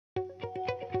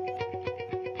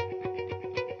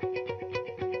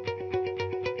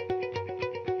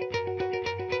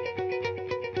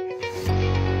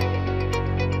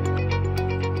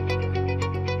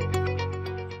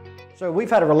So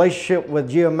we've had a relationship with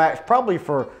GeoMax probably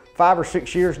for 5 or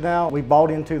 6 years now. We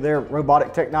bought into their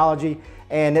robotic technology,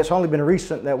 and it's only been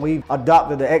recent that we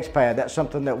adopted the X-PAD. That's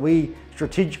something that we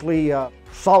strategically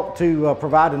sought to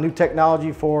provide a new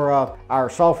technology for our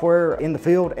software in the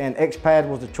field, and X-PAD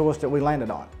was the choice that we landed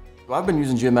on. I've been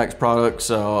using GeoMax products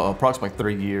approximately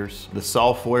 3 years. The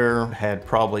software had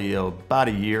probably about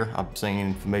a year I've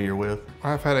seen familiar with.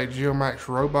 I've had a GeoMax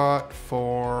robot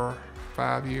for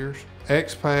 5 years.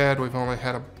 X-PAD, we've only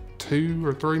had 2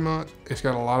 or 3 months. It's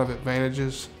got a lot of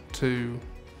advantages to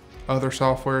other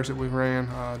softwares that we've ran,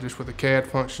 just with the CAD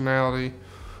functionality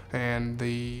and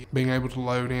the being able to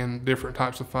load in different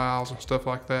types of files and stuff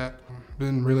like that.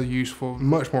 Been really useful,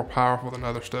 much more powerful than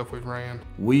other stuff we've ran.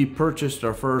 We purchased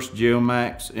our first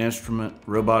GeoMax instrument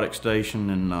robotic station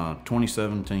in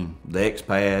 2017. The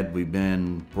X-PAD, we've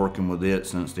been working with it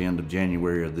since the end of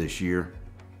January of this year.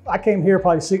 I came here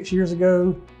probably 6 years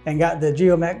ago and got the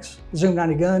GeoMax Zoom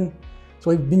 90 gun.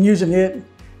 So we've been using it,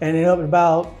 and in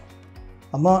about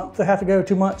a month, a half ago,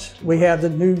 2 months, we have the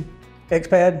new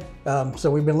X-PAD. So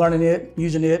we've been learning it,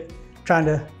 using it, trying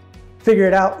to figure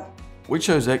it out. We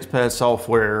chose X-PAD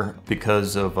software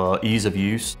because of ease of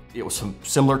use. It was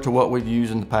similar to what we've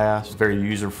used in the past, very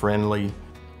user-friendly,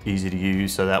 easy to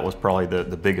use, so that was probably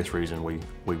the biggest reason we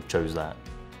chose that.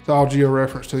 It's all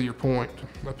geo-referenced to your point.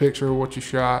 A picture of what you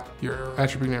shot, your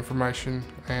attribute information,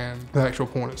 and the actual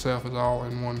point itself is all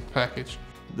in one package.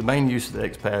 The main use of the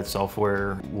X-PAD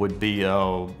software would be,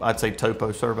 I'd say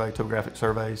topographic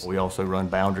surveys. We also run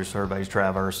boundary surveys,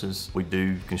 traverses. We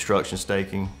do construction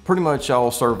staking. Pretty much all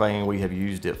surveying we have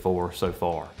used it for so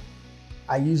far.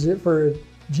 I use it for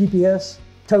GPS,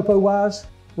 topo-wise,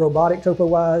 robotic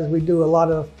topo-wise. We do a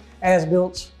lot of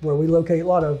as-builts where we locate a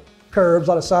lot of curbs,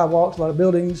 a lot of sidewalks, a lot of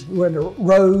buildings. We're in the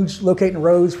roads, locating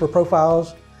roads for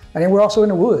profiles. And then we're also in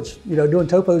the woods, doing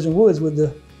topos in woods with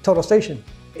the total station.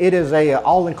 It is a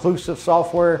all-inclusive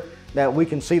software that we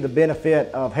can see the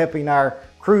benefit of helping our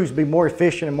crews be more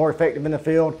efficient and more effective in the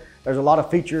field. There's a lot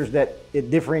of features that it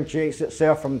differentiates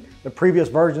itself from the previous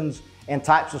versions and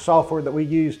types of software that we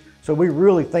use. So we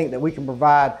really think that we can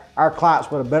provide our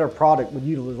clients with a better product with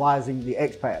utilizing the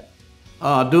X-PAD.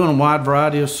 Doing a wide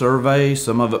variety of surveys.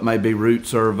 Some of it may be route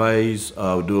surveys.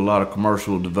 We do a lot of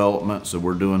commercial development, so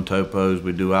we're doing topos.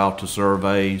 We do alta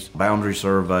surveys, boundary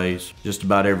surveys, just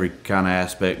about every kind of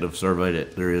aspect of survey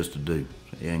that there is to do,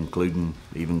 including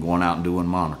even going out and doing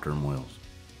monitoring wells.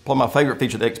 Probably my favorite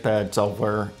feature of the X-PAD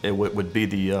software would be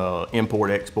the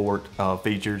import-export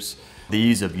features. The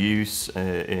ease of use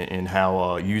and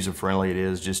how user-friendly it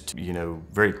is, just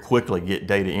very quickly get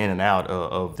data in and out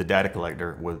of the data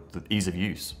collector with the ease of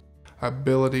use.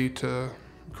 Ability to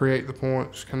create the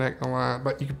points, connect the line,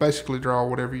 but you can basically draw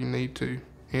whatever you need to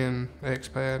in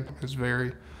X-PAD. It's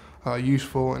very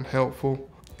useful and helpful.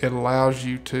 It allows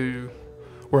you to,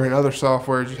 where in other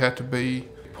softwares you have to be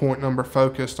point number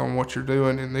focused on what you're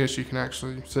doing, in this you can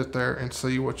actually sit there and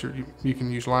see what you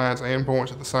can use lines and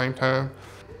points at the same time,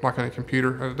 like on a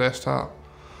computer at a desktop.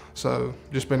 So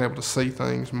just being able to see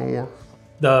things more.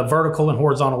 The vertical and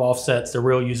horizontal offsets, they're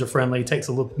real user-friendly. It takes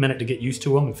a little minute to get used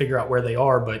to them and figure out where they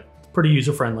are, but it's pretty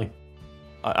user-friendly.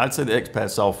 I'd say the X-PAD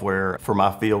software for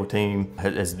my field team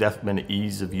has definitely been an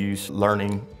ease of use,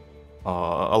 learning,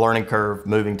 a learning curve,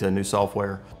 moving to a new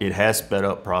software. It has sped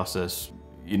up process,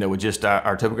 with just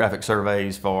our topographic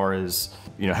surveys as far as,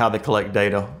 how they collect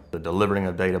data, the delivering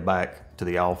of data back to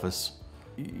the office.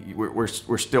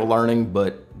 We're still learning,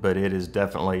 but it is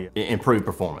definitely improved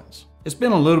performance. It's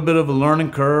been a little bit of a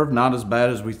learning curve, not as bad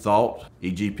as we thought.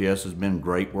 eGPS has been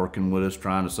great working with us,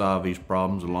 trying to solve these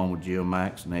problems along with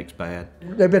GeoMax and X-PAD.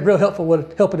 They've been real helpful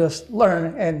with helping us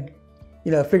learn and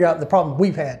figure out the problems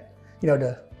we've had,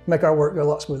 to make our work go a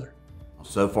lot smoother.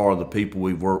 So far, the people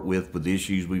we've worked with the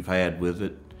issues we've had with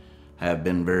it have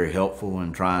been very helpful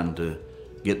in trying to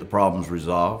get the problems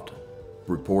resolved.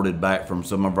 Reported back from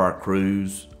some of our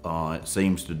crews, it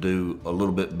seems to do a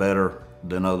little bit better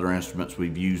than other instruments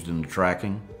we've used in the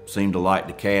tracking. Seemed to like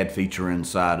the CAD feature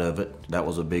inside of it. That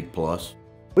was a big plus.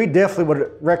 We definitely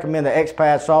would recommend the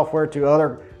X-PAD software to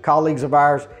other colleagues of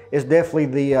ours. It's definitely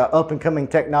the up-and-coming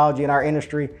technology in our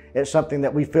industry. It's something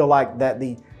that we feel like that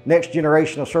the next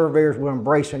generation of surveyors will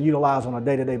embrace and utilize on a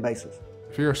day-to-day basis.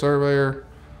 If you're a surveyor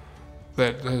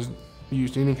that has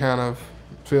used any kind of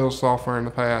field software in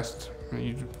the past,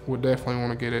 you would definitely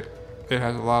want to get it. It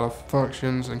has a lot of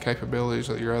functions and capabilities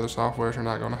that your other softwares are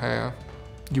not going to have.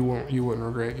 You wouldn't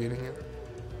regret getting it.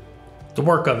 The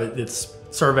work of it, it's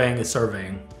surveying is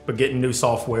surveying, but But getting new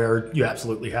software, you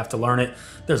absolutely have to learn it.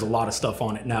 There's a lot of stuff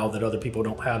on it now that other people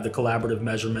don't have. The collaborative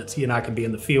measurements. He and I can be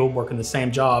in the field working the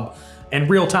same job in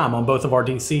real time on both of our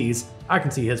DCs. I can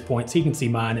see his points, he can see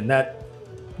mine, and that,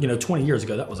 20 years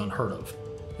ago, that was unheard of.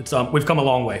 We've come a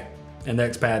long way, and the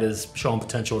X-PAD is showing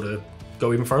potential to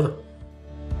go even further.